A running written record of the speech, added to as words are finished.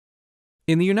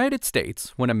In the United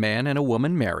States, when a man and a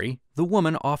woman marry, the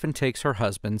woman often takes her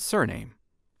husband's surname.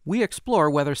 We explore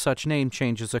whether such name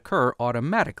changes occur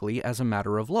automatically as a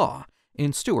matter of law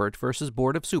in Stuart v.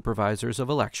 Board of Supervisors of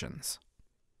Elections.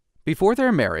 Before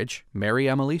their marriage, Mary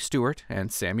Emily Stuart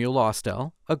and Samuel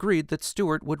Austell agreed that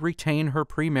Stuart would retain her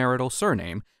premarital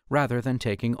surname rather than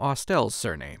taking Austell's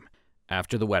surname.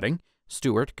 After the wedding,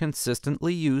 Stuart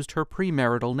consistently used her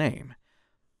premarital name.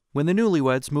 When the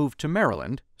newlyweds moved to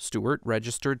Maryland, Stuart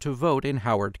registered to vote in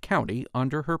Howard County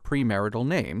under her premarital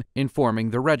name,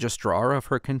 informing the registrar of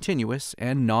her continuous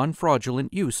and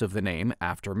non-fraudulent use of the name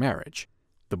after marriage.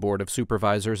 The Board of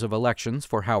Supervisors of Elections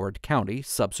for Howard County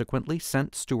subsequently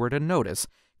sent Stuart a notice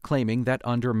claiming that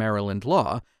under Maryland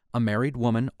law, a married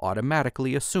woman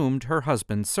automatically assumed her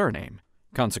husband's surname.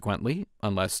 Consequently,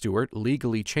 unless Stuart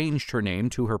legally changed her name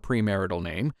to her premarital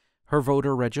name, her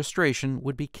voter registration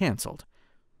would be canceled.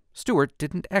 Stuart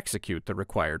didn't execute the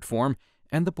required form,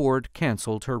 and the board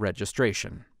canceled her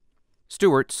registration.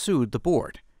 Stuart sued the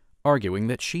board, arguing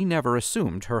that she never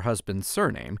assumed her husband's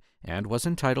surname and was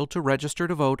entitled to register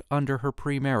to vote under her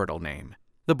premarital name.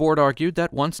 The board argued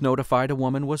that once notified a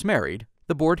woman was married,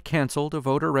 the board canceled a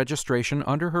voter registration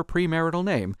under her premarital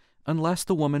name unless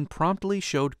the woman promptly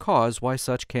showed cause why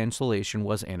such cancellation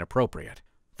was inappropriate.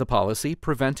 The policy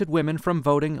prevented women from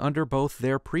voting under both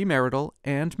their premarital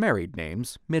and married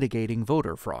names, mitigating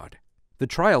voter fraud. The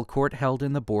trial court held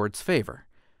in the board's favor.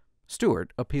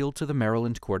 Stuart appealed to the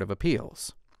Maryland Court of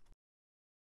Appeals.